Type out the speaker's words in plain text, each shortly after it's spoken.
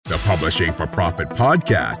Publishing for Profit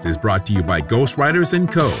podcast is brought to you by Ghostwriters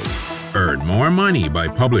 & Co. Earn more money by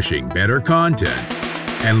publishing better content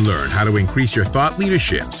and learn how to increase your thought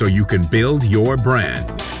leadership so you can build your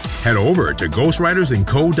brand. Head over to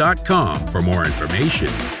ghostwritersandco.com for more information.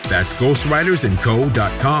 That's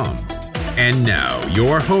ghostwritersandco.com. And now,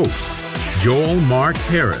 your host, Joel Mark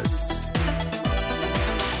Harris.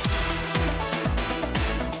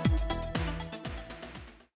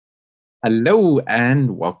 Hello,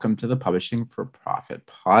 and welcome to the Publishing for Profit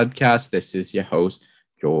podcast. This is your host,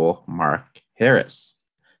 Joel Mark Harris.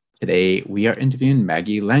 Today, we are interviewing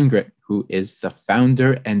Maggie Langret, who is the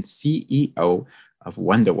founder and CEO of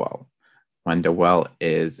Wonderwell. Wonderwell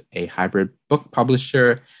is a hybrid book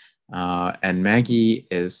publisher, and Maggie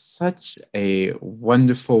is such a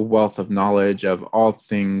wonderful wealth of knowledge of all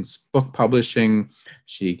things book publishing.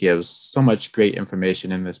 She gives so much great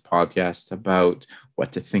information in this podcast about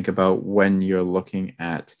what to think about when you're looking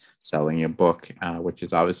at selling your book, which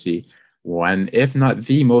is obviously one, if not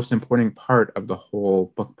the most important part of the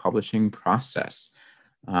whole book publishing process.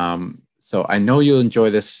 So I know you'll enjoy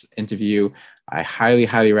this interview. I highly,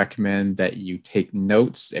 highly recommend that you take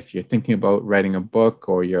notes if you're thinking about writing a book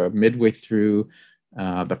or you're midway through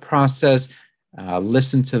the process.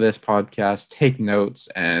 Listen to this podcast, take notes,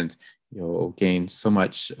 and you'll gain so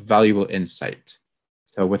much valuable insight.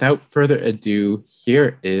 So without further ado,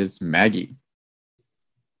 here is Maggie.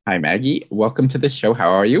 Hi, Maggie. Welcome to the show. How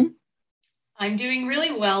are you? I'm doing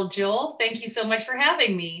really well, Joel. Thank you so much for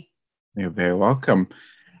having me. You're very welcome.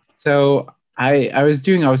 So I was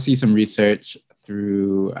doing obviously some research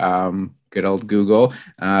through good old Google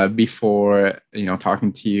before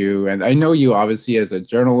talking to you, and I know you obviously as a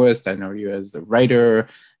journalist. I know you as a writer,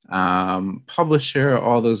 publisher,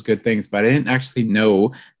 all those good things, but I didn't actually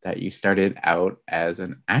know that you started out as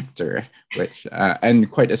an actor, which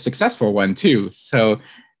and quite a successful one too. So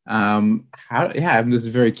I'm just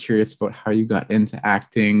very curious about how you got into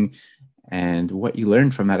acting and what you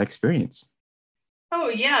learned from that experience. Oh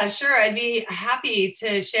yeah, sure. I'd be happy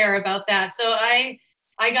to share about that. So I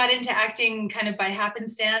got into acting kind of by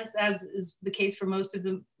happenstance, as is the case for most of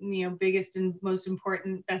the biggest and most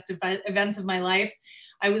important, best events of my life.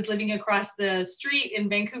 I was living across the street in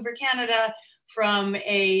Vancouver, Canada, from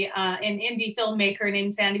an indie filmmaker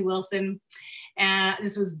named Sandy Wilson. And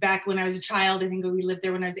this was back when I was a child. I think we lived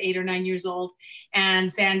there when I was 8 or 9 years old.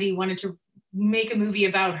 And Sandy wanted to make a movie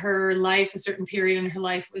about her life, a certain period in her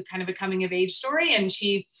life, with kind of a coming of age story. And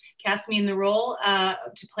she cast me in the role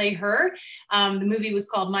to play her. The movie was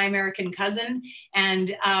called My American Cousin.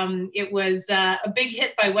 And it was a big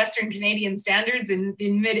hit by Western Canadian standards in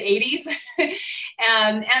mid 80s.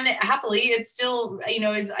 and happily, it's still,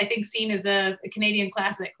 is I think seen as a Canadian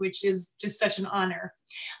classic, which is just such an honor.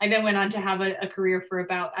 I then went on to have a career for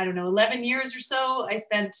about, 11 years or so. I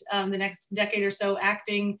spent the next decade or so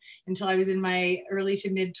acting until I was in my early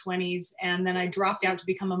to mid 20s. And then I dropped out to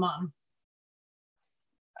become a mom.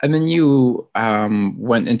 And then you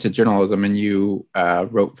went into journalism and you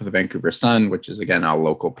wrote for the Vancouver Sun, which is, again, our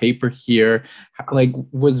local paper here. Like,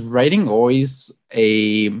 was writing always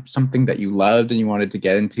something that you loved and you wanted to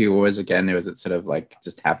get into? Or was it sort of like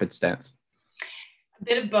just happenstance? A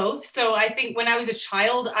bit of both. So I think when I was a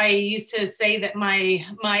child, I used to say that my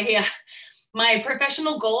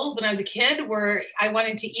professional goals when I was a kid were I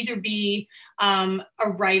wanted to either be a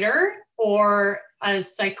writer or a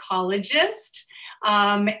psychologist.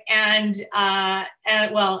 And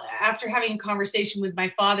after having a conversation with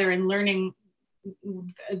my father and learning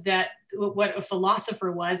that what a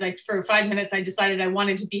philosopher was, for 5 minutes, I decided I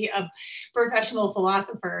wanted to be a professional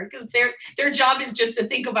philosopher because their job is just to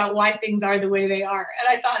think about why things are the way they are. And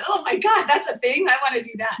I thought, oh my God, that's a thing. I want to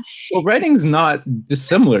do that. Well, writing's not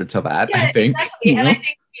dissimilar to that, yeah, I think. Exactly. And I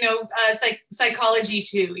think, psychology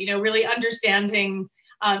too, really understanding.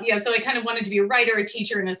 So I kind of wanted to be a writer, a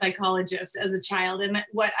teacher, and a psychologist as a child. And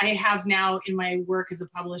what I have now in my work as a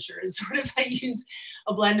publisher is sort of, I use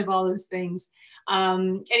a blend of all those things.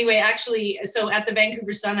 So at the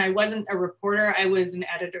Vancouver Sun, I wasn't a reporter, I was an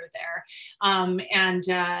editor there. And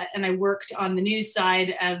I worked on the news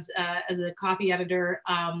side as a copy editor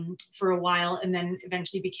for a while, and then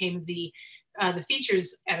eventually became the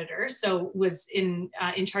features editor. So was in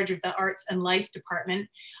charge of the arts and life department.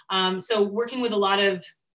 So working with a lot of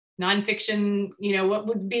nonfiction, what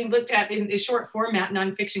would be looked at in a short format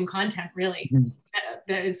nonfiction content, really,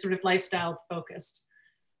 that is sort of lifestyle focused.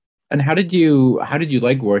 And how did you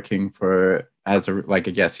like working as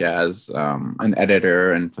an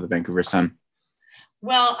editor and for the Vancouver Sun?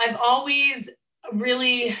 Well, I've always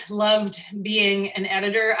really loved being an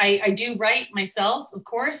editor. I do write myself, of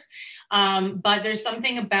course, but there's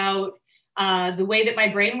something about the way that my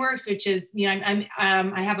brain works, which is, I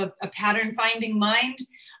have a pattern finding mind,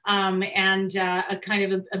 and a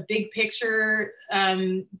kind of a big picture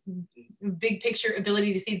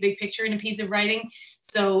ability to see the big picture in a piece of writing.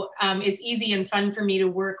 So it's easy and fun for me to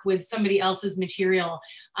work with somebody else's material.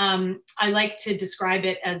 I like to describe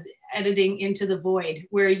it as editing into the void,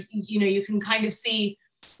 where you can kind of see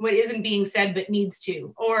what isn't being said but needs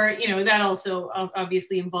to, or that also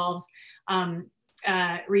obviously involves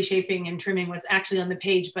reshaping and trimming what's actually on the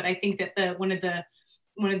page. But I think that one of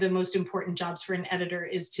the most important jobs for an editor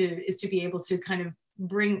is to be able to kind of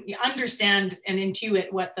understand and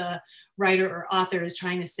intuit what the writer or author is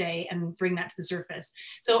trying to say and bring that to the surface.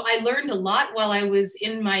 So I learned a lot while I was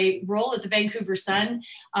in my role at the Vancouver Sun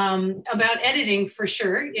about editing, for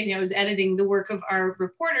sure. I was editing the work of our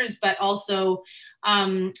reporters, but also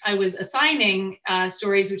I was assigning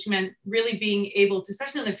stories, which meant really being able to,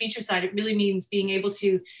 especially on the feature side, it really means being able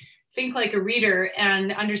to think like a reader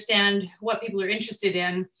and understand what people are interested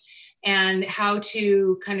in and how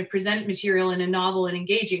to kind of present material in a novel and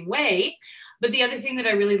engaging way. But the other thing that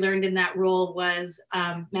I really learned in that role was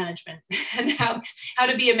management and how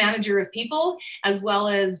to be a manager of people as well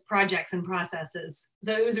as projects and processes.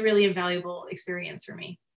 So it was a really invaluable experience for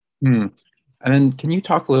me. And then can you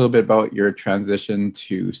talk a little bit about your transition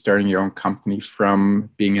to starting your own company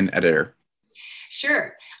from being an editor?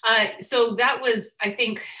 Sure. So that was, I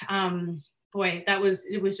think,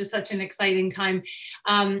 it was just such an exciting time.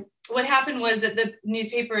 What happened was that the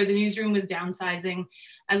newsroom was downsizing,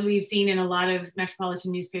 as we've seen in a lot of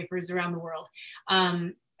metropolitan newspapers around the world.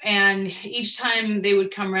 And each time they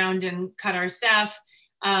would come around and cut our staff,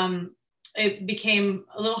 it became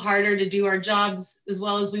a little harder to do our jobs as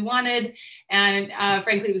well as we wanted. And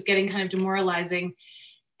frankly, it was getting kind of demoralizing.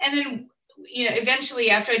 And then, eventually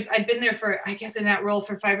after I'd been there for, I guess in that role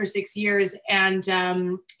for 5 or 6 years, and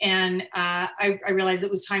I realized it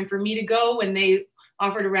was time for me to go when they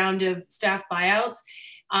offered a round of staff buyouts.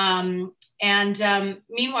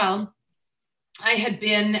 Meanwhile, I had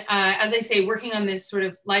been, as I say, working on this sort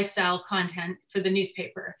of lifestyle content for the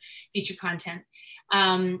newspaper, feature content.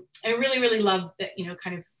 I really, really loved that,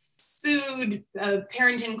 kind of food,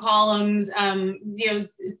 parenting columns,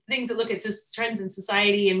 things that look at trends in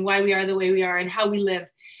society and why we are the way we are and how we live.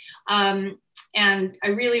 And I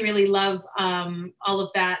really, really love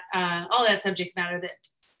all that subject matter that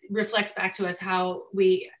reflects back to us how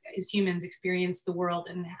we as humans experience the world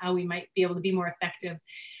and how we might be able to be more effective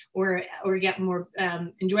or get more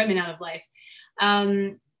enjoyment out of life.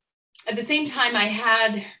 At the same time, I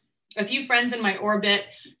had a few friends in my orbit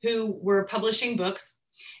who were publishing books.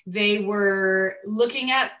 They were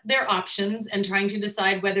looking at their options and trying to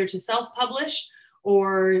decide whether to self-publish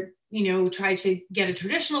or, try to get a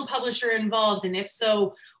traditional publisher involved. And if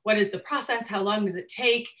so, what is the process? How long does it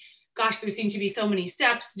take? Gosh, there seem to be so many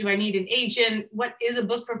steps. Do I need an agent? What is a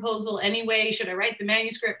book proposal anyway? Should I write the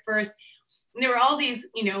manuscript first? And there were all these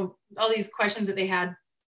questions that they had.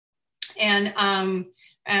 And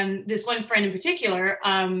this one friend in particular,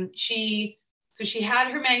 she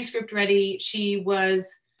had her manuscript ready. She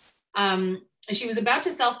was about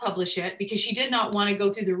to self-publish it because she did not want to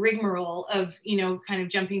go through the rigmarole of, kind of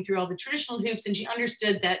jumping through all the traditional hoops. And she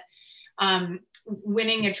understood that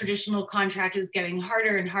winning a traditional contract is getting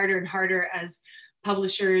harder and harder and harder as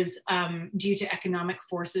publishers, due to economic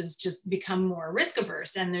forces, just become more risk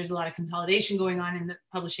averse. And there's a lot of consolidation going on in the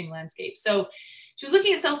publishing landscape. So she was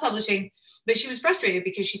looking at self-publishing, but she was frustrated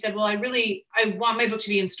because she said, well, I want my book to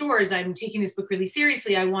be in stores. I'm taking this book really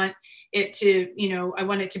seriously. I want it to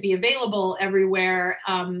be available everywhere,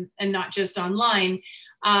 and not just online.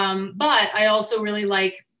 But I also really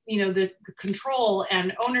like, the control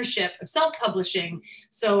and ownership of self-publishing.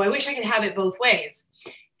 So I wish I could have it both ways.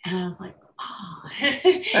 And I was like, oh,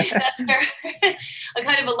 that's where a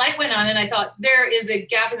kind of a light went on. And I thought, there is a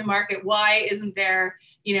gap in the market. Why isn't there,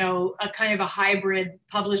 a kind of a hybrid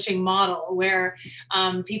publishing model where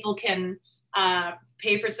people can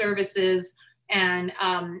pay for services and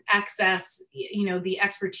access, the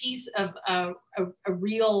expertise of a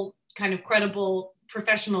real kind of credible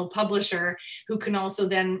professional publisher who can also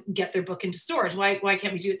then get their book into stores? Why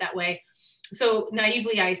can't we do it that way? So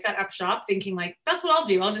naively, I set up shop thinking like, that's what I'll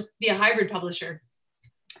do. I'll just be a hybrid publisher.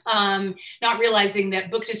 Not realizing that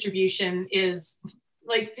book distribution is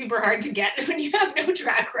like super hard to get when you have no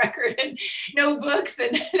track record and no books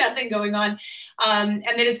and nothing going on. And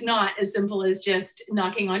that it's not as simple as just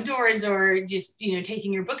knocking on doors or just,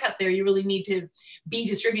 taking your book out there. You really need to be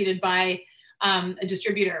distributed by a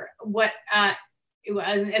distributor.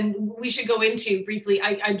 And we should go into briefly,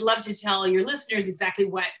 I'd love to tell your listeners exactly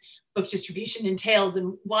what book distribution entails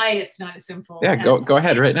and why it's not as simple. Yeah, go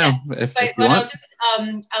ahead right now if you want.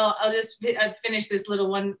 I'll just finish this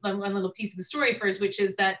one little piece of the story first, which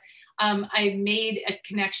is that I made a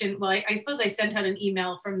connection. Well, I suppose I sent out an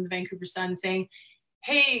email from the Vancouver Sun saying,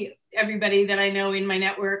 hey, everybody that I know in my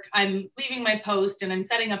network, I'm leaving my post and I'm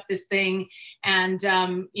setting up this thing, and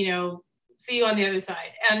see you on the other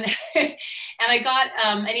side. And and I got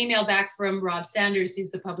an email back from Rob Sanders, who's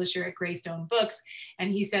the publisher at Greystone Books.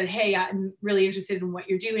 And he said, hey, I'm really interested in what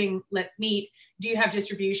you're doing. Let's meet. Do you have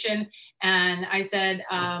distribution? And I said,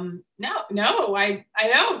 no, I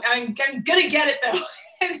don't. I'm gonna get it though.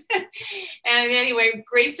 And anyway,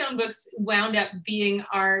 Greystone Books wound up being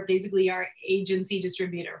basically our agency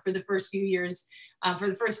distributor for the first few years, for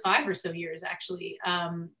the first 5 or so years, actually,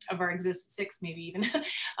 of our existence, 6 maybe even,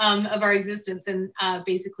 of our existence. And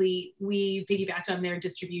basically, we piggybacked on their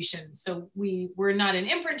distribution. So we were not an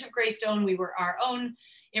imprint of Greystone. We were our own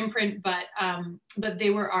imprint, but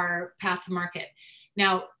they were our path to market.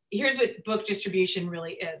 Now, here's what book distribution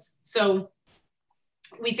really is. So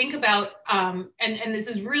we think about, and this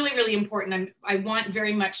is really, really important. I want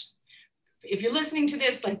very much, if you're listening to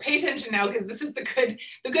this, like pay attention now, because this is the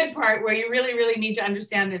good part where you really, really need to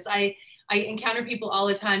understand this. I encounter people all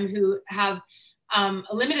the time who have a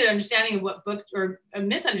limited understanding of what book, or a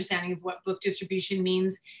misunderstanding of what book distribution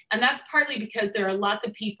means. And that's partly because there are lots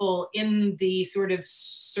of people in the sort of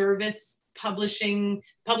publishing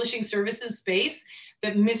services space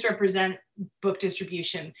that misrepresent book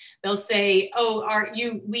distribution. They'll say, oh,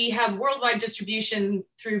 we have worldwide distribution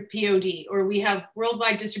through POD, or we have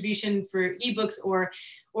worldwide distribution for ebooks, or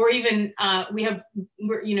even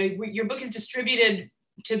your book is distributed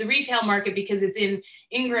to the retail market because it's in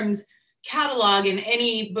Ingram's catalog and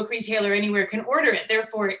any book retailer anywhere can order it.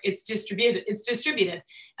 Therefore, it's distributed.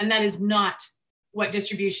 And that is not what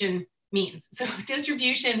distribution means. So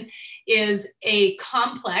distribution is a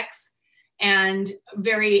complex and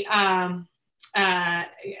very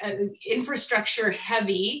infrastructure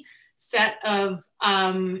heavy set of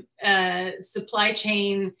supply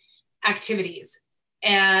chain activities.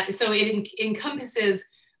 So it encompasses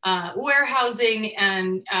warehousing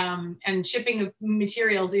and shipping of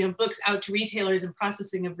materials, books out to retailers and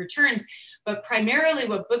processing of returns. But primarily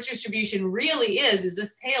what book distribution really is a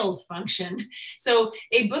sales function. So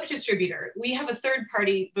a book distributor, we have a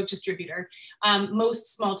third-party book distributor.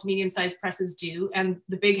 Most small to medium-sized presses do, and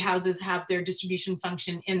the big houses have their distribution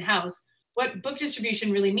function in-house. What book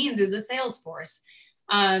distribution really means is a sales force.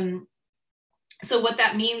 So what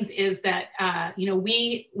that means is that,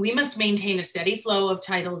 we must maintain a steady flow of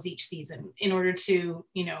titles each season in order to,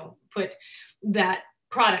 put that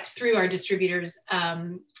product through our distributors'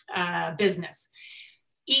 business.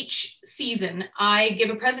 Each season, I give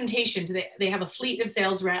a presentation they have a fleet of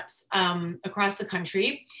sales reps across the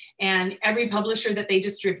country, and every publisher that they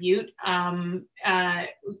distribute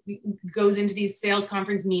goes into these sales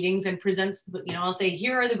conference meetings and presents, I'll say,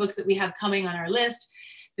 here are the books that we have coming on our list.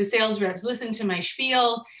 The sales reps listen to my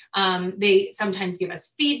spiel. They sometimes give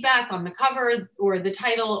us feedback on the cover or the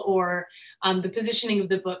title or the positioning of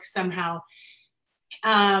the book somehow.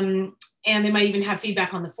 And they might even have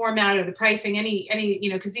feedback on the format or the pricing, any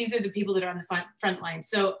because these are the people that are on the front line.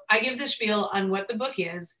 So I give the spiel on what the book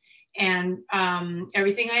is and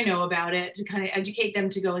everything I know about it to kind of educate them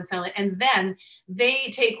to go and sell it. And then they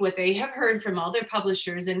take what they have heard from all their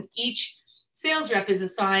publishers, and each sales rep is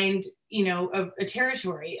assigned, a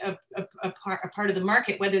territory, a part of the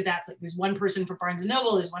market, whether that's like there's one person for Barnes &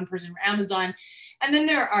 Noble, there's one person for Amazon. And then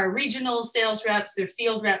there are regional sales reps, there are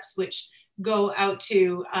field reps, which go out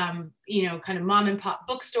to, kind of mom and pop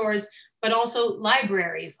bookstores, but also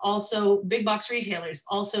libraries, also big box retailers,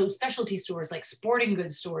 also specialty stores like sporting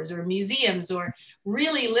goods stores or museums, or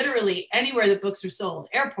really literally anywhere that books are sold,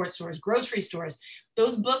 airport stores, grocery stores.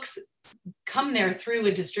 Those books come there through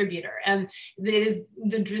a distributor, and it is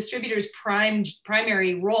the distributor's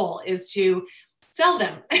primary role is to sell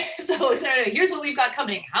them. So here's what we've got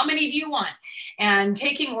coming. How many do you want? And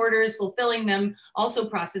taking orders, fulfilling them, also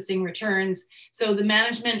processing returns. So the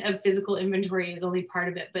management of physical inventory is only part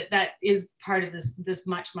of it, but that is part of this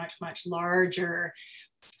much, much, much larger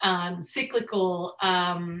cyclical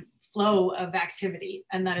flow of activity.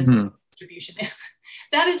 And that is what distribution is.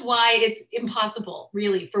 That is why it's impossible,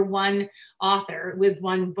 really, for one author with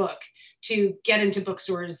one book to get into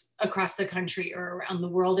bookstores across the country or around the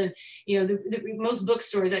world. And most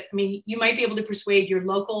bookstores, you might be able to persuade your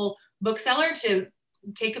local bookseller to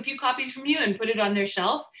take a few copies from you and put it on their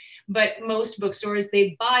shelf, but most bookstores,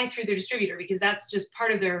 they buy through their distributor because that's just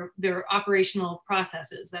part of their operational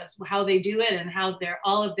processes. That's how they do it and how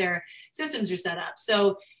all of their systems are set up.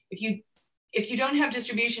 So if you if you don't have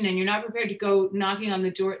distribution and you're not prepared to go knocking on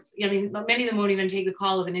the doors, I mean, many of them won't even take the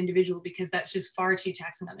call of an individual because that's just far too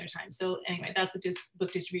taxing on their time. So anyway, that's what this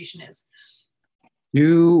book distribution is.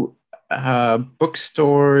 Do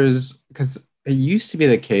bookstores, because it used to be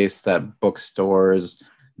the case that bookstores,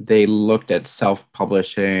 they looked at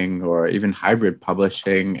self-publishing or even hybrid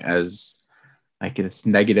publishing as like it's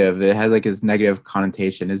negative. It has like this negative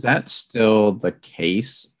connotation. Is that still the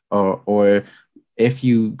case? Or if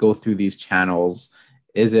you go through these channels,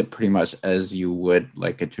 is it pretty much as you would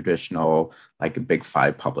like a traditional, like a big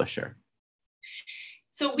five publisher?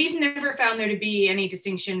 So we've never found there to be any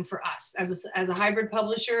distinction for us as a hybrid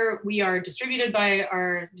publisher. We are distributed by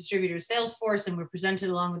our distributor sales force, and we're presented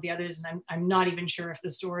along with the others. And I'm not even sure if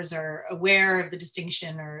the stores are aware of the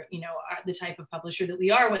distinction or, you know, the type of publisher that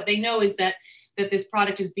we are. What they know is that this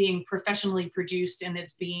product is being professionally produced and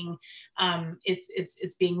it's being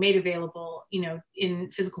it's being made available, you know,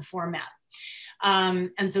 in physical format.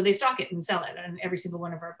 And so they stock it and sell it, and every single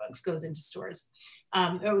one of our books goes into stores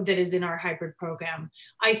that is in our hybrid program.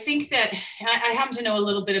 I think that I happen to know a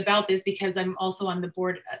little bit about this because I'm also on the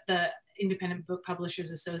board at the Independent Book Publishers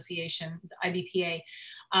Association, the IBPA.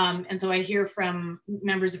 And so I hear from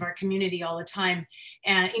members of our community all the time,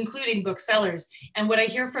 including booksellers. And what I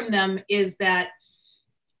hear from them is that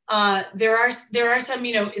there are some,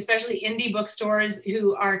 you know, especially indie bookstores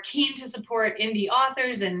who are keen to support indie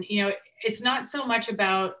authors. And, you know, it's not so much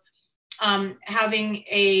about having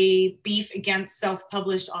a beef against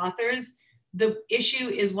self-published authors. The issue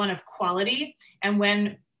is one of quality. And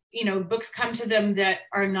when, you know, books come to them that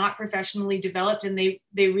are not professionally developed and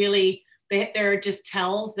they're just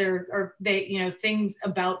tells, you know, things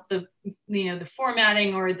about the, you know, the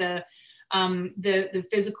formatting or the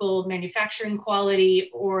physical manufacturing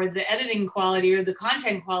quality or the editing quality or the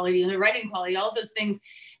content quality and the writing quality, all of those things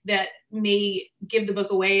that may give the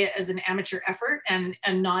book away as an amateur effort and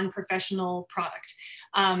a non-professional product.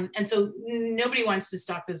 And so nobody wants to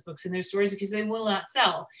stock those books in their stores because they will not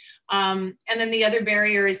sell. And then the other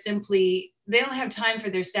barrier is simply, they don't have time for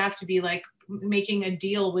their staff to be like making a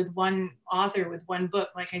deal with one author with one book.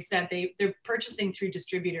 Like I said, they're purchasing through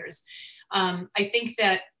distributors. I think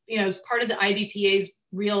that, you know, as part of the IBPA's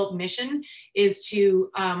real mission is to,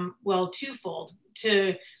 twofold,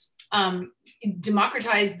 to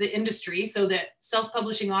democratize the industry so that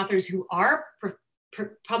self-publishing authors who are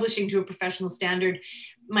publishing to a professional standard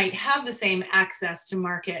might have the same access to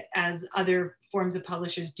market as other forms of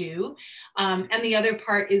publishers do. And the other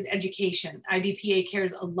part is education. IBPA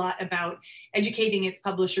cares a lot about educating its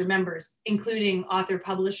publisher members, including author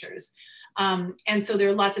publishers. And so there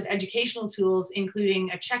are lots of educational tools,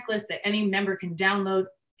 including a checklist that any member can download.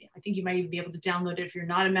 I think you might even be able to download it if you're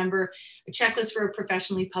not a member, a checklist for a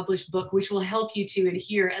professionally published book, which will help you to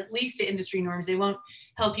adhere at least to industry norms. They won't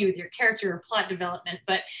help you with your character or plot development,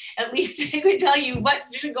 but at least it could tell you what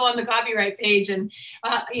should go on the copyright page and,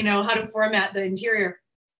 you know, how to format the interior.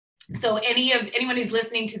 So anyone who's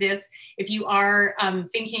listening to this, if you are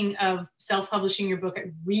thinking of self-publishing your book,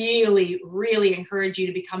 I really, really encourage you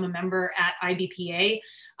to become a member at IBPA.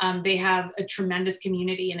 They have a tremendous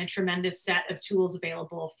community and a tremendous set of tools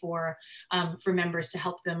available for members to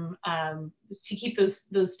help them to keep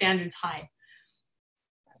those standards high.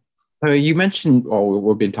 You mentioned,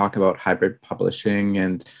 we've been talking about hybrid publishing,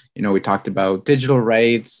 and, you know, we talked about digital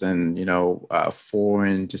rights and, you know,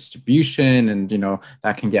 foreign distribution, and, you know,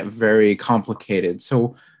 that can get very complicated.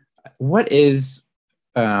 So what is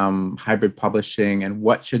hybrid publishing, and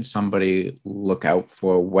what should somebody look out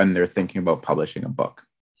for when they're thinking about publishing a book?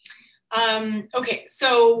 Okay,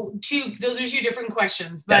 so those are two different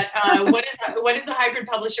questions, but what is a hybrid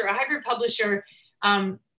publisher? A hybrid publisher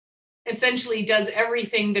essentially does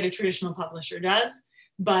everything that a traditional publisher does,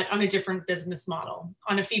 but on a different business model,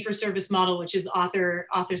 on a fee-for-service model, which is author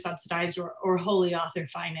subsidized or wholly author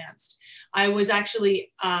financed. I was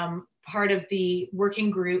actually part of the working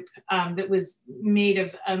group that was made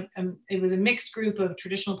of, it was a mixed group of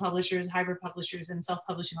traditional publishers, hybrid publishers, and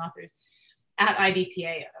self-publishing authors at IBPA.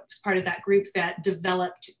 I was part of that group that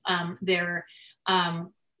developed their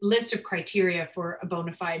list of criteria for a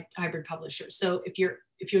bona fide hybrid publisher. So if you're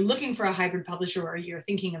looking for a hybrid publisher, or you're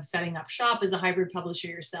thinking of setting up shop as a hybrid publisher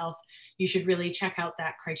yourself, you should really check out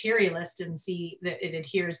that criteria list and see that it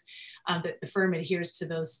adheres, that the firm adheres to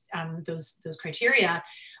those criteria.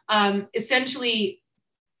 Essentially,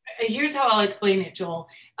 here's how I'll explain it, Joel.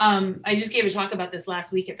 I just gave a talk about this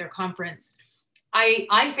last week at their conference.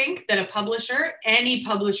 I think that a publisher, any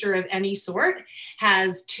publisher of any sort,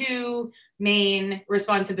 has two main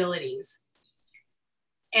responsibilities.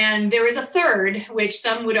 And there is a third, which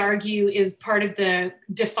some would argue is part of the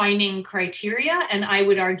defining criteria, and I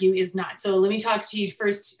would argue is not. So let me talk to you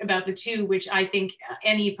first about the two, which I think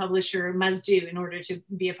any publisher must do in order to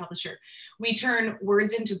be a publisher. We turn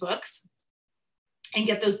words into books and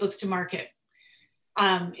get those books to market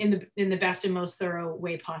in the best and most thorough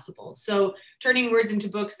way possible. So turning words into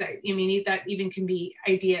books, that even can be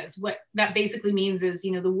ideas. What that basically means is,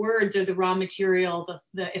 the words are the raw material,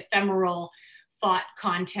 the ephemeral thought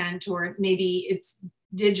content, or maybe it's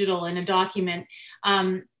digital in a document,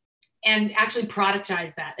 and actually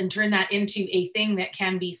productize that and turn that into a thing that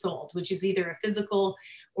can be sold, which is either a physical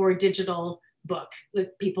or digital book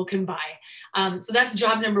that people can buy. So that's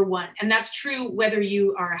job number one. And that's true whether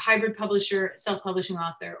you are a hybrid publisher, self-publishing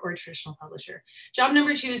author, or a traditional publisher. Job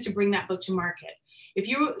number two is to bring that book to market. If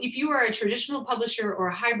you are a traditional publisher or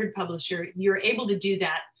a hybrid publisher, you're able to do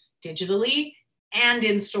that digitally and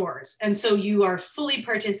in stores. And so you are fully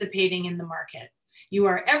participating in the market. You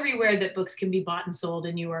are everywhere that books can be bought and sold,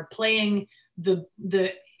 and you are playing the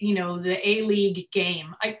A-League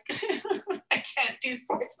game. I can't do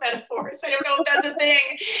sports metaphors. I don't know if that's a thing.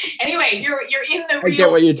 Anyway, you're in the real. I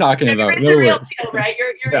get what you're talking about. You're in the real deal, right?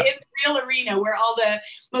 You're in the real arena where all the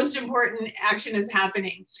most important action is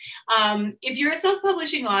happening. If you're a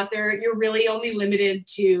self-publishing author, you're really only limited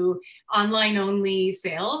to online-only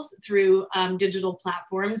sales through digital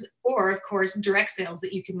platforms, or of course, direct sales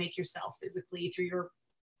that you can make yourself physically through your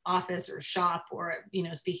office or shop, or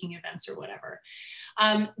speaking events or whatever.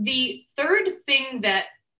 The third thing that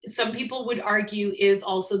some people would argue is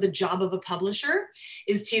also the job of a publisher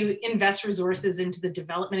is to invest resources into the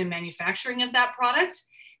development and manufacturing of that product.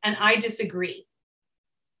 And I disagree.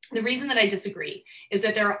 The reason that I disagree is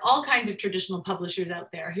that there are all kinds of traditional publishers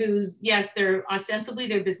out there whose, yes, ostensibly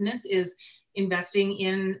their business is investing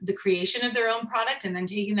in the creation of their own product and then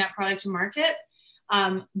taking that product to market.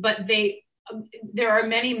 But there are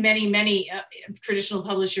many traditional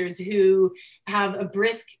publishers who have a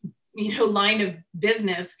brisk line of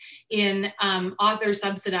business in author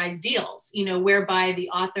subsidized deals, whereby the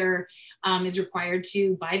author is required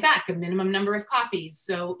to buy back a minimum number of copies.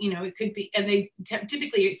 So, it could be, and they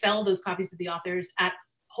typically sell those copies to the authors at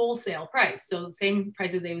wholesale price. So the same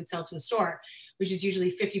price that they would sell to a store, which is usually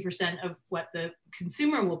 50% of what the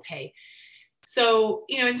consumer will pay. So,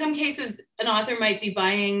 in some cases, an author might be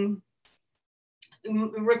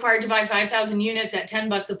required to buy 5,000 units at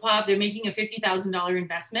 $10 a pop. They're making a $50,000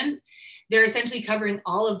 investment. They're essentially covering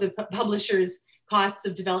all of the publisher's costs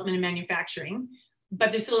of development and manufacturing,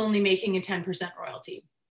 but they're still only making a 10% royalty.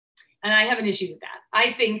 And I have an issue with that.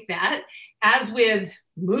 I think that, as with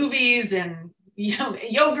movies and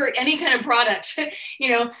yogurt, any kind of product,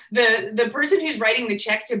 the person who's writing the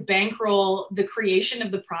check to bankroll the creation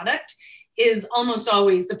of the product is almost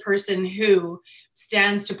always the person who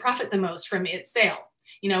stands to profit the most from its sale.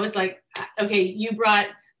 It's like, okay, you brought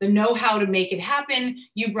the know-how to make it happen.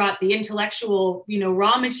 You brought the intellectual,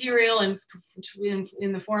 raw material and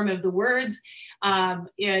in the form of the words.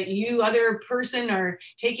 You other person are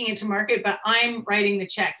taking it to market, but I'm writing the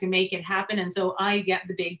check to make it happen. And so I get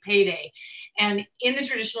the big payday. And in the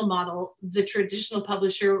traditional model, the traditional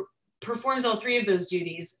publisher performs all three of those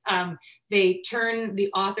duties. They turn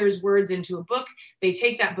the author's words into a book. They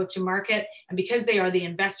take that book to market. And because they are the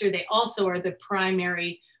investor, they also are the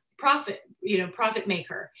primary profit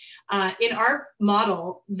maker. In our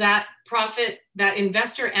model, that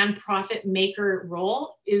investor and profit maker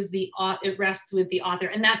role it rests with the author.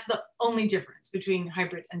 And that's the only difference between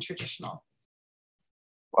hybrid and traditional.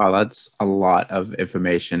 Wow, that's a lot of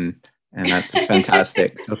information. And that's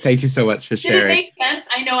fantastic. So thank you so much for sharing. Did it make sense?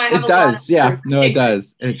 I know I have it does. Yeah, no, it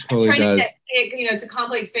does. It totally does. It's a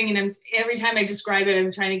complex thing, and every time I describe it,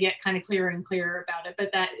 I'm trying to get kind of clearer and clearer about it.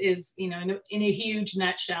 But that is, in a huge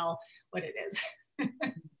nutshell, what it is.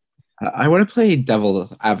 I want to play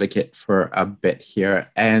devil's advocate for a bit here.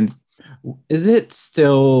 And is it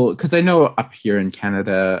still, because I know up here in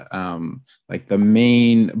Canada, like the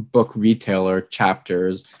main book retailer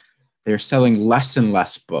Chapters, they're selling less and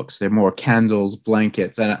less books. They're more candles,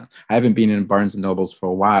 blankets. And I haven't been in Barnes & Nobles for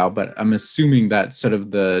a while, but I'm assuming that's sort of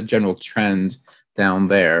the general trend down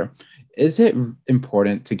there. Is it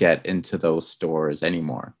important to get into those stores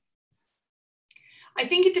anymore? I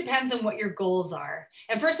think it depends on what your goals are.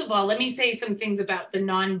 And first of all, let me say some things about the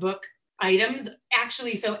non-book items.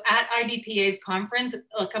 Actually, so at IBPA's conference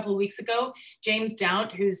a couple of weeks ago, James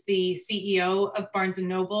Dount, who's the CEO of Barnes &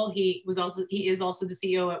 Noble, he is also the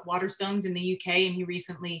CEO at Waterstones in the UK, and he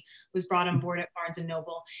recently was brought on board at Barnes &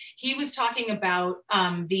 Noble. He was talking about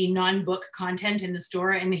the non-book content in the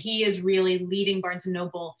store, and he is really leading Barnes &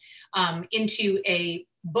 Noble into a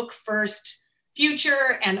book-first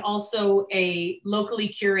future and also a locally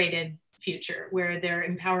curated future where they're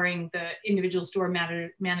empowering the individual store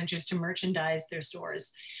managers to merchandise their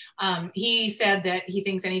stores. He said that he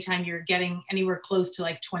thinks anytime you're getting anywhere close to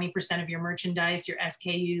like 20% of your merchandise, your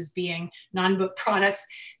SKUs being non-book products,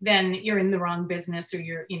 then you're in the wrong business, or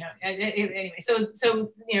you're, anyway. So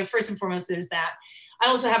first and foremost, there's that. I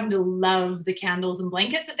also happen to love the candles and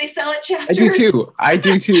blankets that they sell at Chapters. I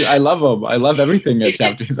do too. I love them. I love everything at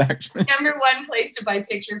Chapters, actually. Number one place to buy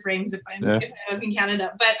picture frames if I'm in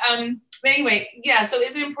Canada. But anyway, yeah. So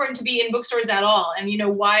is it important to be in bookstores at all? And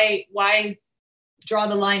why draw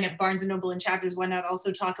the line at Barnes & Noble and Chapters? Why not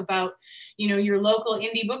also talk about your local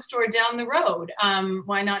indie bookstore down the road?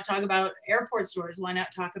 Why not talk about airport stores? Why not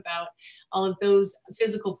talk about all of those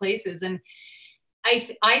physical places? And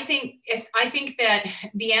I think that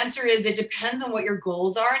the answer is it depends on what your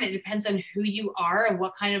goals are, and it depends on who you are and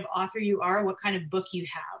what kind of author you are, what kind of book you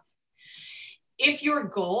have. If your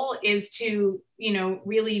goal is to,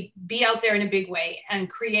 really be out there in a big way and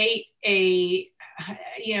create to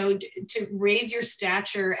raise your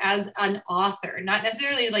stature as an author, not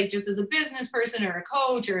necessarily like just as a business person or a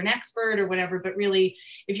coach or an expert or whatever, but really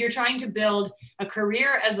if you're trying to build a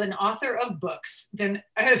career as an author of books, then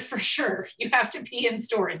for sure you have to be in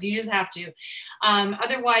stores. You just have to.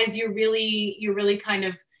 Otherwise you're really kind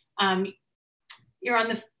of, you're on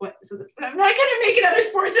the, so I'm not going to make another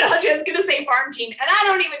sports analogy. I was going to say farm team, and I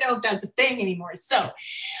don't even know if that's a thing anymore. So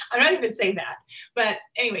I'm not going to say that. But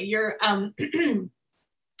anyway, you're in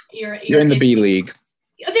the B League.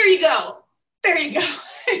 There you go.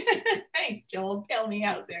 Thanks, Joel. Bail me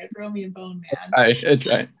out there. Throw me a bone, man. That's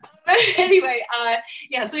right. But anyway,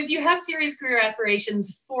 so if you have serious career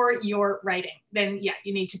aspirations for your writing, then yeah,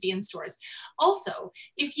 you need to be in stores. Also,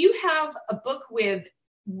 if you have a book with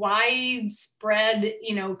widespread,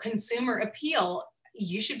 consumer appeal,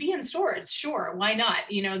 you should be in stores. Sure, why not?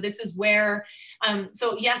 This is where,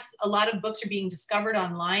 so yes, a lot of books are being discovered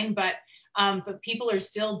online, but people are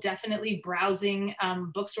still definitely browsing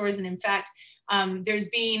bookstores. And in fact, there's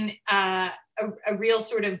been a real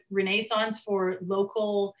sort of renaissance for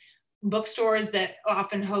local bookstores that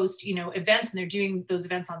often host, events, and they're doing those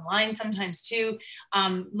events online sometimes too.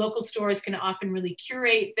 Local stores can often really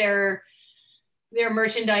curate their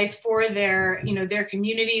merchandise for their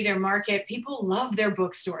community, their market. People love their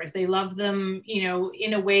bookstores. They love them,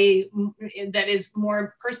 in a way that is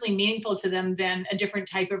more personally meaningful to them than a different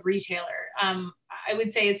type of retailer. I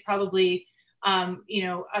would say it's probably,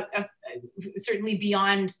 certainly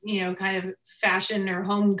beyond, kind of fashion or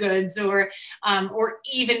home goods or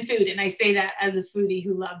even food. And I say that as a foodie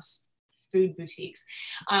who loves food boutiques.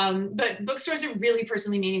 But bookstores are really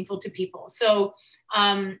personally meaningful to people. So,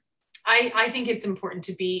 I think it's important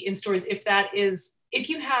to be in stores if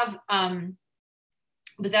you have,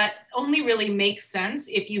 but that only really makes sense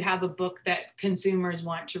if you have a book that consumers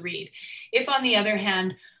want to read. If on the other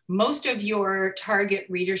hand, most of your target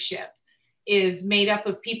readership is made up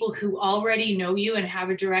of people who already know you and have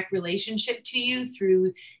a direct relationship to you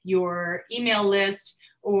through your email list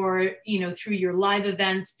or, through your live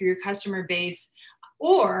events, through your customer base,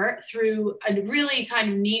 or through a really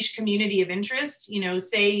kind of niche community of interest,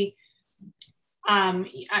 say,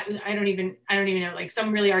 I don't even know, like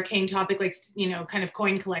some really arcane topic, like, kind of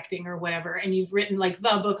coin collecting or whatever, and you've written like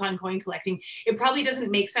the book on coin collecting, it probably doesn't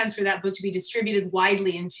make sense for that book to be distributed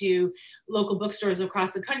widely into local bookstores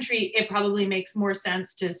across the country. It probably makes more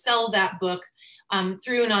sense to sell that book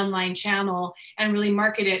through an online channel and really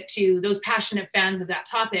market it to those passionate fans of that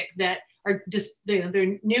topic that are just,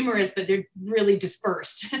 they're numerous, but they're really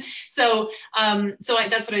dispersed. So that's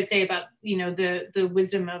what I'd say about, the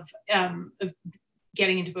wisdom of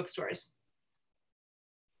getting into bookstores.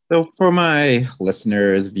 So for my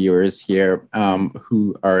listeners, viewers here,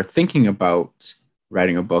 who are thinking about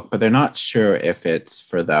writing a book, but they're not sure if it's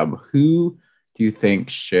for them, who do you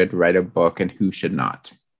think should write a book and who should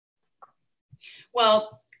not?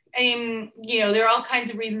 Well, there are all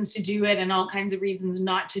kinds of reasons to do it and all kinds of reasons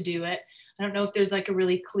not to do it. I don't know if there's like a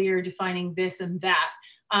really clear defining this and that.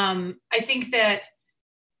 I think that,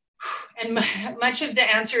 and much of the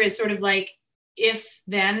answer is sort of like, if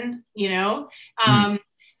then,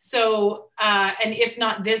 so, and if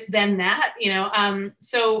not this, then that,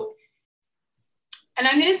 so, and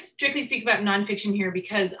I'm going to strictly speak about nonfiction here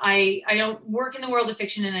because I don't work in the world of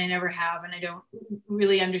fiction and I never have, and I don't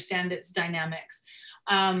really understand its dynamics.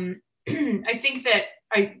 I think that,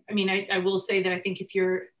 I will say that I think if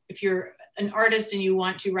you're an artist and you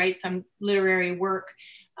want to write some literary work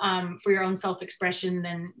for your own self-expression,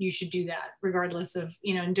 then you should do that regardless of,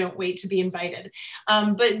 and don't wait to be invited.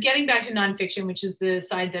 But getting back to nonfiction, which is the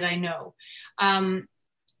side that I know,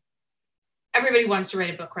 everybody wants to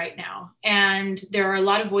write a book right now. And there are a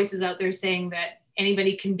lot of voices out there saying that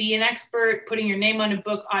anybody can be an expert. Putting your name on a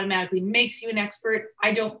book automatically makes you an expert.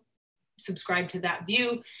 I don't subscribe to that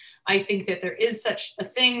view. I think that there is such a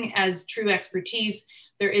thing as true expertise.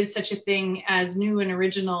 There is such a thing as new and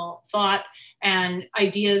original thought and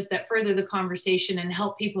ideas that further the conversation and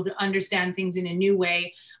help people to understand things in a new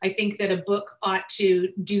way. I think that a book ought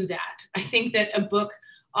to do that. I think that a book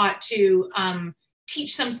ought to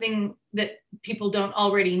teach something that people don't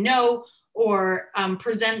already know, or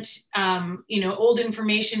present old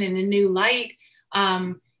information in a new light.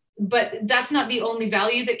 But that's not the only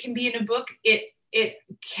value that can be in a book. Its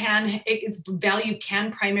value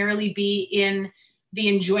can primarily be in the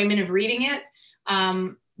enjoyment of reading it.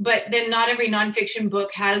 But then not every nonfiction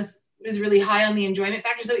book is really high on the enjoyment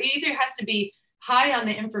factor. So it either has to be high on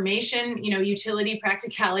the information, utility,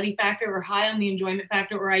 practicality factor, or high on the enjoyment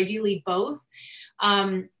factor, or ideally both.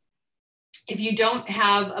 If you don't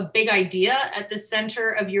have a big idea at the center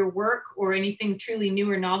of your work or anything truly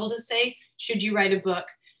new or novel to say, should you write a book?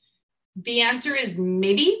 The answer is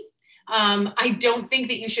maybe. I don't think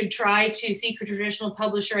that you should try to seek a traditional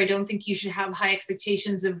publisher. I don't think you should have high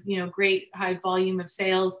expectations of, great high volume of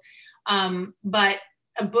sales. But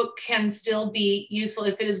a book can still be useful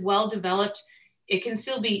if it is well developed. It can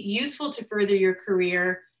still be useful to further your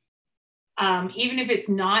career, even if it's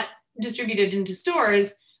not distributed into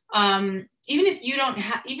stores. Even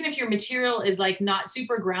if your material is like not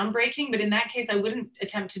super groundbreaking, but in that case, I wouldn't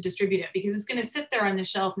attempt to distribute it because it's going to sit there on the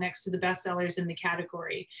shelf next to the bestsellers in the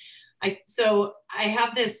category. So I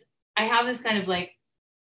have this kind of like,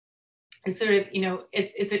 it's sort of,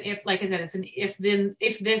 it's an if, like I said, it's an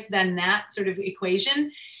if this, then that sort of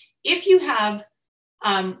equation. If you have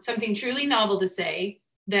something truly novel to say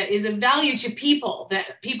that is of value to people,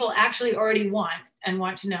 that people actually already want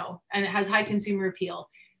to know, and it has high consumer appeal,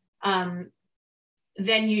 then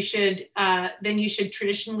you should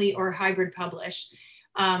traditionally or hybrid publish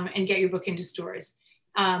and get your book into stores.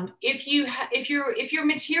 If your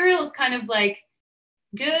material is kind of like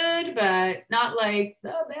good but not like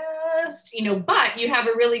the best, but you have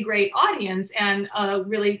a really great audience and a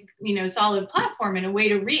really solid platform and a way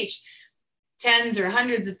to reach tens or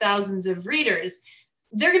hundreds of thousands of readers,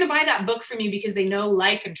 they're going to buy that book from you because they know,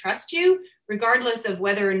 like, and trust you, regardless of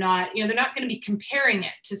whether or not, they're not going to be comparing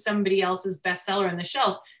it to somebody else's bestseller on the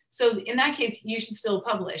shelf. So in that case, you should still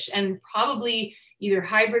publish, and probably either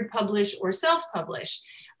hybrid publish or self-publish,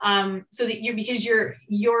 so that because you're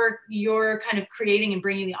kind of creating and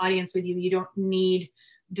bringing the audience with you. You don't need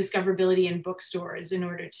discoverability in bookstores in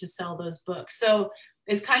order to sell those books. So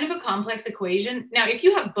it's kind of a complex equation. Now, if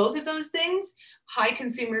you have both of those things, high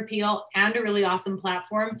consumer appeal and a really awesome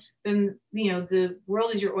platform, then the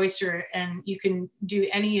world is your oyster and you can do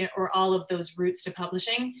any or all of those routes to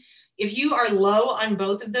publishing. If you are low on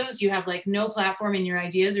both of those, you have like no platform and your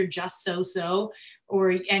ideas are just so,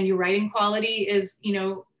 and your writing quality is,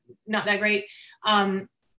 not that great,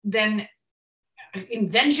 then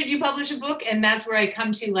should you publish a book? And that's where I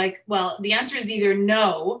come to like, well, the answer is either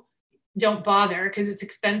no, don't bother because it's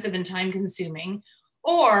expensive and time consuming,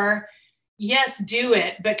 or yes, do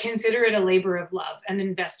it, but consider it a labor of love and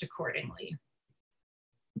invest accordingly.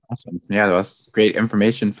 Awesome. Yeah, that's great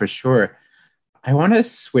information for sure. I want to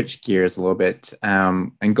switch gears a little bit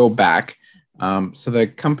and go back. So the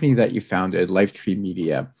company that you founded, Lifetree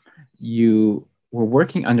Media, you were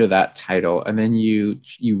working under that title and then you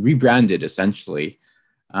rebranded essentially.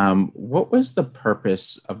 What was the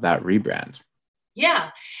purpose of that rebrand?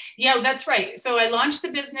 Yeah, that's right. So I launched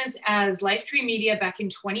the business as Lifetree Media back in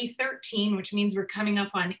 2013, which means we're coming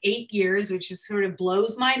up on 8 years, which just sort of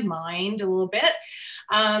blows my mind a little bit.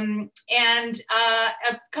 And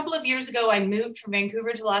a couple of years ago, I moved from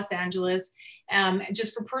Vancouver to Los Angeles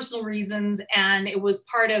just for personal reasons. And it was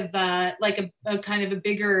part of like a kind of a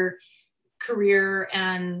bigger career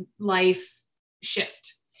and life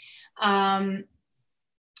shift. And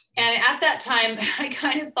at that time, I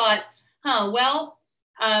kind of thought, I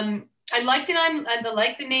like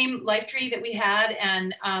the name Lifetree that we had,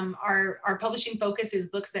 and our publishing focus is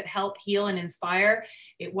books that help heal and inspire.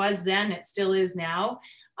 It was then, it still is now.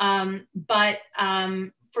 But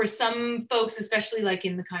for some folks, especially like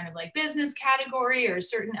in the kind of like business category or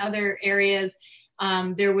certain other areas,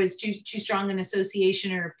 there was too strong an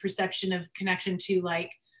association or perception of connection to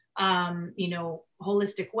like,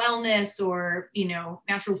 holistic wellness or,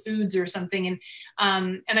 natural foods or something.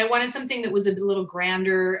 And I wanted something that was a little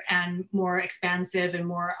grander and more expansive and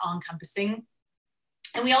more all-encompassing.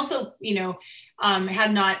 And we also,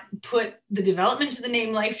 had not put the development to the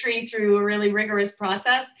name Lifetree through a really rigorous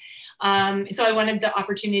process. So I wanted the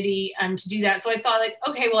opportunity to do that. So I thought, like,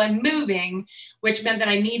 okay, well, I'm moving, which meant that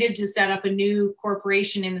I needed to set up a new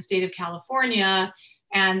corporation in the state of California.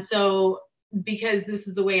 And so because this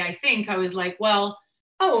is the way I think, I was like, well,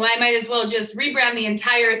 oh, I might as well just rebrand the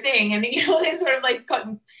entire thing. And, you know, they sort of like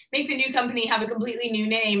make the new company have a completely new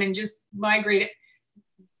name and just migrate it.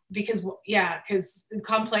 Because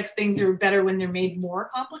complex things are better when they're made more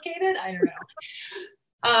complicated. I don't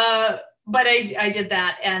know. But I did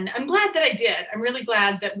that, and I'm glad that I did. I'm really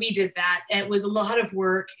glad that we did that. It was a lot of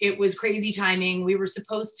work. It was crazy timing. We were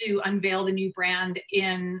supposed to unveil the new brand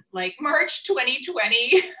in like March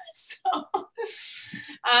 2020. So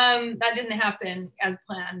that didn't happen as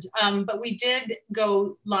planned. But we did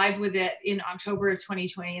go live with it in October of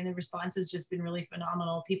 2020, and the response has just been really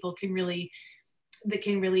phenomenal. People can really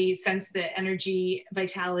sense the energy,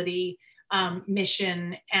 vitality,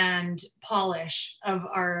 mission, and polish of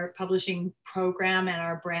our publishing program and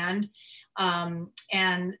our brand. I'm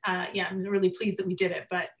really pleased that we did it.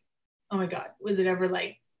 But oh my God, was it ever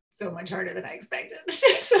like so much harder than I expected?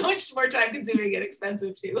 So much more time consuming and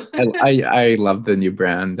expensive too. I love the new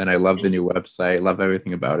brand, and I love the new website. Love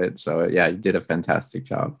everything about it. So yeah, you did a fantastic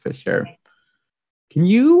job for sure. Can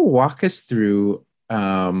you walk us through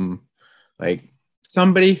like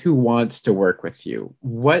somebody who wants to work with you?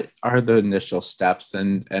 What are the initial steps,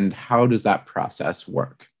 and how does that process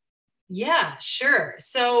work? Yeah, sure.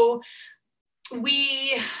 So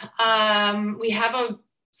we have a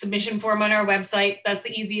submission form on our website. That's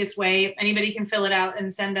the easiest way. Anybody can fill it out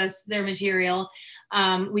and send us their material.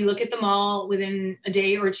 We look at them all within a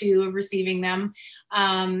day or two of receiving them.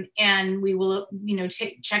 And we will,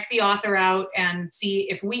 check the author out and see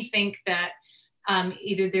if we think that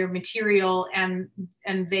either their material and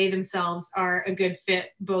they themselves are a good fit,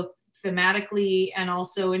 both thematically and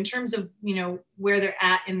also in terms of, where they're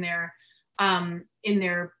at in their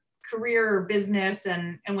career or business,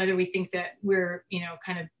 and whether we think that we're,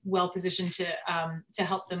 kind of well positioned to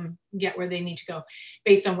help them get where they need to go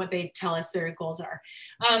based on what they tell us their goals are.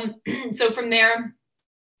 So from there,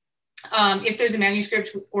 if there's a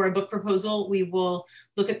manuscript or a book proposal, we will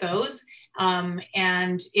look at those.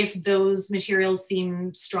 And if those materials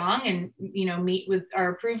seem strong and, meet with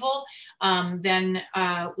our approval, then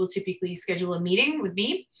we'll typically schedule a meeting with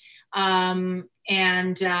me. And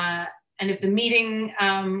if the meeting,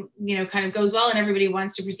 kind of goes well and everybody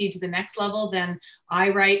wants to proceed to the next level, then I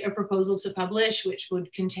write a proposal to publish, which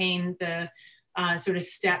would contain the sort of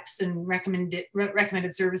steps and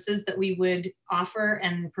recommended services that we would offer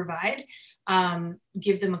and provide,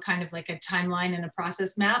 give them a kind of like a timeline and a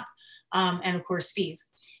process map, and of course fees.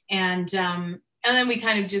 And then we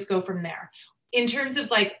kind of just go from there. In terms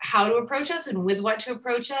of like how to approach us and with what to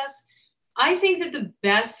approach us, I think that the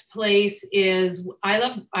best place is, I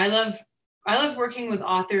love working with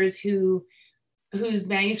authors whose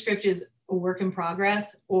manuscript is a work in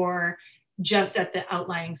progress or just at the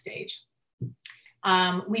outlining stage.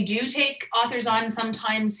 We do take authors on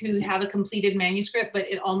sometimes who have a completed manuscript, but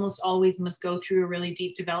it almost always must go through a really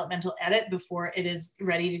deep developmental edit before it is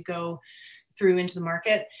ready to go through into the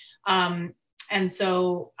market. And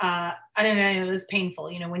so I don't know, it's painful,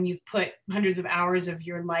 when you've put hundreds of hours of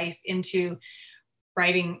your life into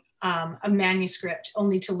writing a manuscript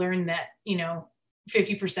only to learn that,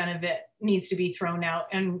 50% of it needs to be thrown out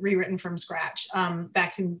and rewritten from scratch.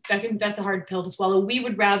 That's a hard pill to swallow. We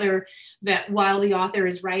would rather that while the author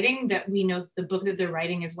is writing, that we know the book that they're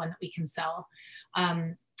writing is one that we can sell.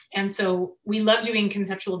 And so we love doing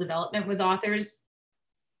conceptual development with authors.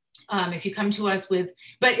 If you come to us with,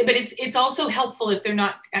 but it's also helpful if they're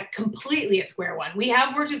not completely at square one. We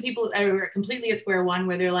have worked with people that are completely at square one,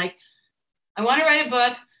 where they're like, I want to write a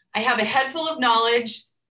book. I have a head full of knowledge.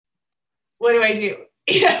 What do I do?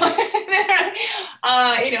 It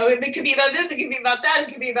could be about this, it could be about that, it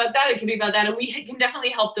could be about that, it could be about that. And we can definitely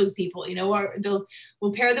help those people,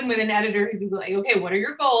 we'll pair them with an editor who can be like, okay, what are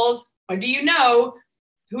your goals? What do you know?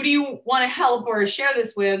 Who do you want to help or share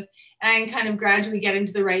this with? And kind of gradually get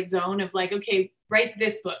into the right zone of like, okay, write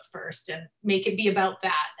this book first and make it be about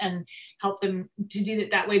that, and help them to do it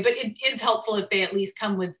that way. But it is helpful if they at least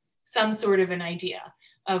come with some sort of an idea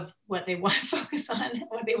of what they want to focus on,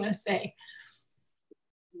 what they want to say.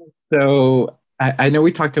 So I know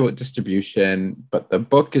we talked about distribution, but the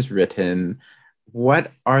book is written.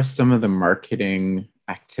 What are some of the marketing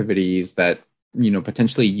activities that,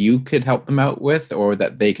 potentially you could help them out with, or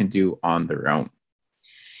that they can do on their own?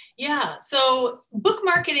 Yeah, so book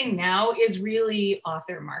marketing now is really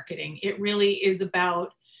author marketing. It really is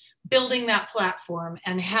about building that platform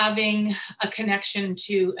and having a connection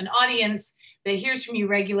to an audience that hears from you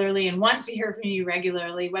regularly and wants to hear from you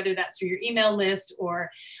regularly, whether that's through your email list or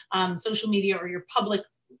social media or your public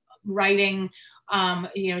writing,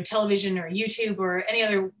 television or YouTube or any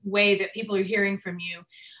other way that people are hearing from you.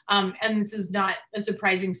 And this is not a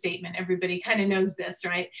surprising statement. Everybody kind of knows this,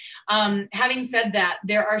 right? Having said that,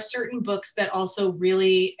 there are certain books that also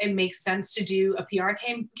really, it makes sense to do a PR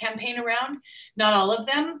campaign around. Not all of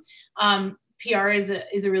them. PR is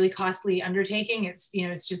a really costly undertaking. It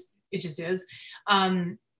just is.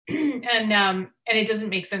 And it doesn't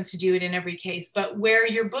make sense to do it in every case, but where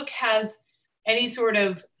your book has any sort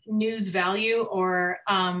of news value or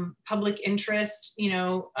public interest,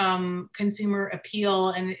 consumer appeal,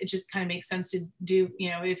 and it just kind of makes sense to do,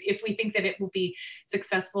 if we think that it will be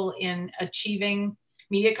successful in achieving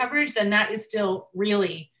media coverage, then that is still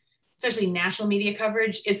really, especially national media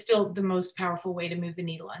coverage, it's still the most powerful way to move the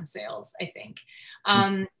needle on sales, I think.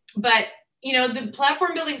 But the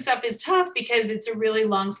platform building stuff is tough because it's a really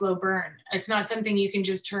long, slow burn. It's not something you can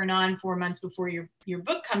just turn on 4 months before your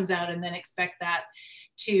book comes out and then expect that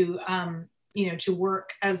to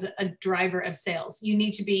work as a driver of sales. You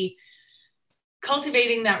need to be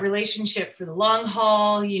cultivating that relationship for the long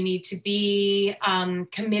haul. You need to be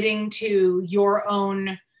committing to your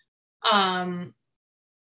own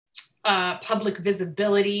public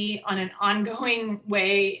visibility in an ongoing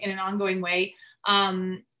way.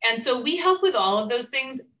 And so we help with all of those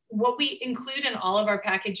things. What we include in all of our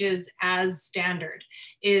packages as standard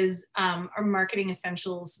is our marketing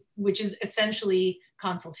essentials, which is essentially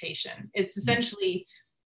consultation. It's essentially,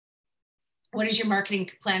 what is your marketing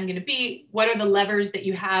plan going to be? What are the levers that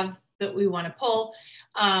you have that we want to pull?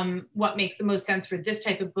 What makes the most sense for this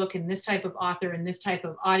type of book and this type of author and this type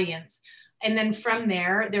of audience? And then from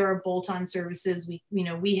there are bolt-on services.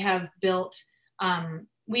 We have built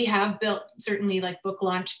certainly like book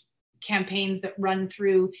launch campaigns that run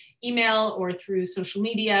through email or through social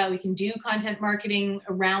media. We can do content marketing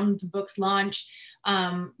around the book's launch.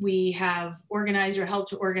 We have organized or helped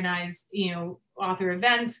to organize, author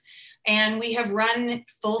events, and we have run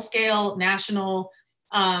full-scale national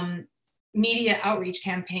media outreach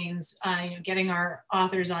campaigns, getting our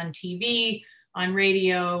authors on TV, on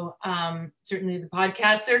radio. Certainly the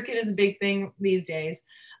podcast circuit is a big thing these days.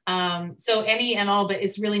 So any and all, but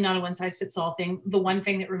it's really not a one size fits all thing. The one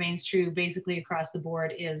thing that remains true basically across the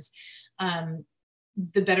board is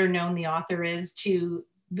the better known the author is to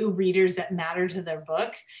the readers that matter to their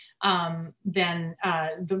book, then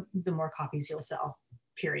the more copies you'll sell,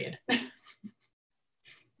 period.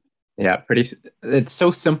 Yeah, it's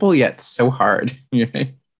so simple yet so hard. Yeah,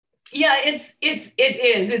 it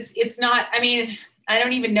is. It's not, I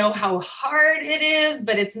don't even know how hard it is,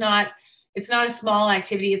 but it's not a small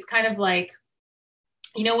activity. It's kind of like,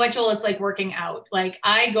 you know what, Joel, it's like working out. Like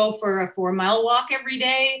I go for a 4-mile walk every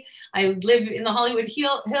day. I live in the Hollywood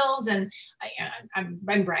Hills, and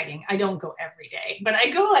I'm bragging. I don't go every day, but I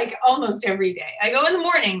go like almost every day. I go in the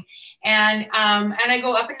morning and I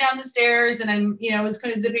go up and down the stairs, and I'm, was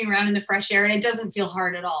kind of zipping around in the fresh air, and it doesn't feel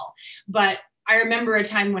hard at all. But I remember a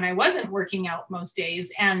time when I wasn't working out most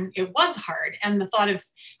days and it was hard. And the thought of,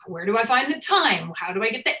 where do I find the time? How do I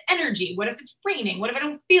get the energy? What if it's raining? What if I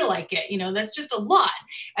don't feel like it? That's just a lot.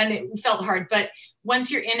 And it felt hard. But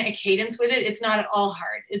once you're in a cadence with it, it's not at all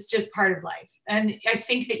hard. It's just part of life. And I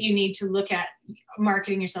think that you need to look at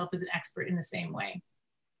marketing yourself as an expert in the same way.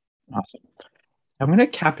 Awesome. I'm going to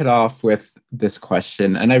cap it off with this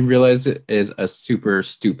question. And I realize it is a super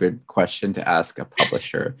stupid question to ask a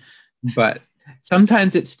publisher, but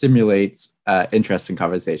sometimes it stimulates interesting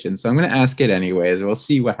conversations. So I'm going to ask it anyways. We'll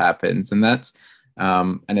see what happens. And that's,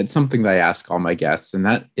 and it's something that I ask all my guests, and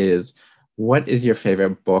that is, what is your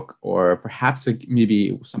favorite book? Or perhaps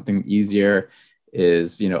maybe something easier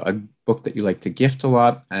is, a book that you like to gift a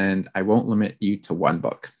lot, and I won't limit you to one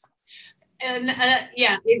book. And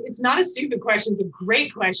it's not a stupid question. It's a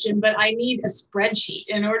great question, but I need a spreadsheet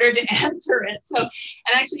in order to answer it. So, and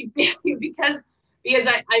actually, because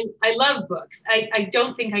I love books, I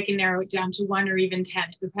don't think I can narrow it down to 1 or even 10.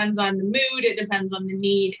 It depends on the mood. It depends on the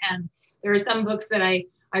need. And there are some books that I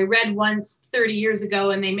read once 30 years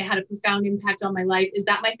ago, and they had a profound impact on my life. Is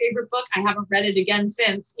that my favorite book? I haven't read it again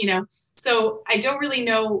since, So I don't really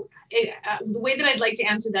know. The way that I'd like to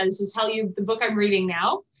answer that is to tell you the book I'm reading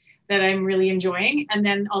now that I'm really enjoying, and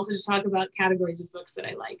then also to talk about categories of books that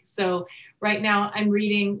I like. So right now I'm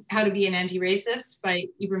reading How to Be an Anti-Racist by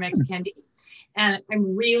Ibram X. Kendi, and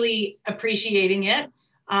I'm really appreciating it.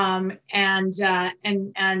 And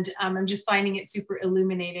I'm just finding it super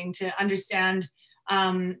illuminating to understand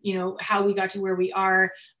how we got to where we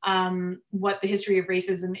are, what the history of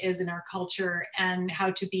racism is in our culture, and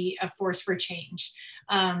how to be a force for change.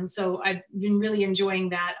 So I've been really enjoying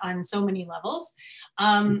that on so many levels.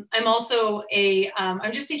 I'm also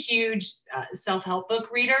I'm just a huge self-help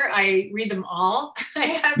book reader. I read them all. I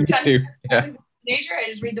have tons of nature. I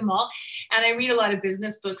just read them all. And I read a lot of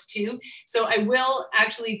business books too. So I will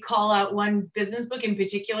actually call out one business book in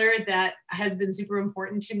particular that has been super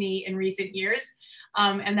important to me in recent years.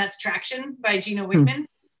 And that's Traction by Gino Wickman.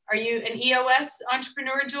 Are you an EOS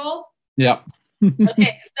entrepreneur, Joel? Yeah.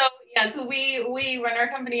 Okay. So we run our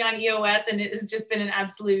company on EOS, and it has just been an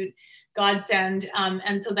absolute godsend.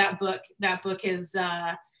 And so that book is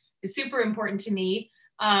super important to me.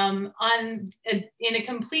 In a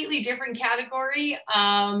completely different category,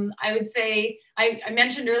 I would say I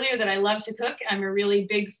mentioned earlier that I love to cook. I'm a really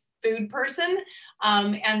big food person.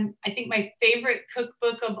 And I think my favorite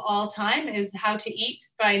cookbook of all time is How to Eat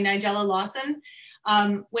by Nigella Lawson.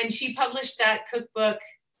 When she published that cookbook,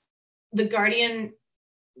 The Guardian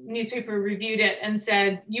newspaper reviewed it and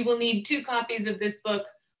said, you will need 2 copies of this book,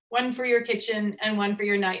 one for your kitchen and one for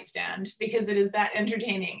your nightstand, because it is that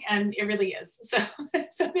entertaining. And it really is.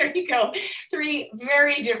 So there you go. 3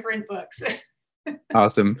 very different books.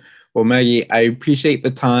 Awesome. Well, Maggie, I appreciate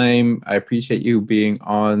the time. I appreciate you being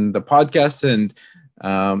on the podcast, and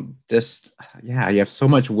you have so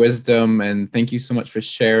much wisdom, and thank you so much for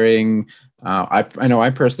sharing. I know I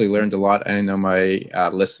personally learned a lot, and I know my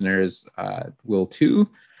listeners will too.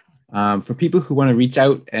 For people who want to reach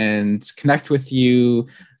out and connect with you,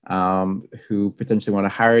 who potentially want to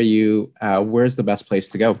hire you, where's the best place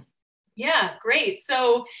to go? Yeah, great.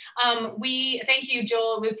 So thank you,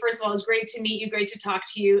 Joel. First of all, it's great to meet you. Great to talk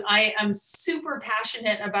to you. I am super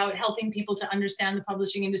passionate about helping people to understand the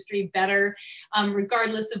publishing industry better,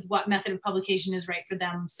 regardless of what method of publication is right for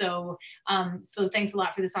them. So thanks a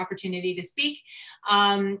lot for this opportunity to speak.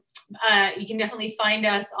 You can definitely find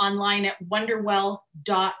us online at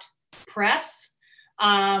wonderwell.press.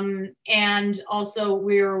 And also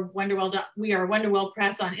we are Wonderwell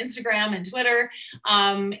Press on Instagram and Twitter.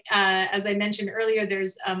 As I mentioned earlier,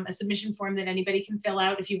 there's a submission form that anybody can fill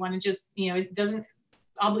out if you want to just, it doesn't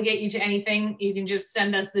obligate you to anything. You can just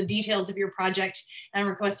send us the details of your project and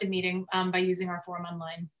request a meeting by using our form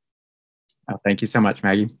online. Thank you so much,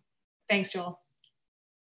 Maggie. Thanks, Joel.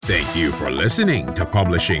 Thank you for listening to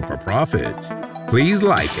Publishing for Profit. Please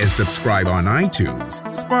like and subscribe on iTunes,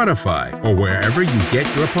 Spotify, or wherever you get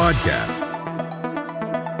your podcasts.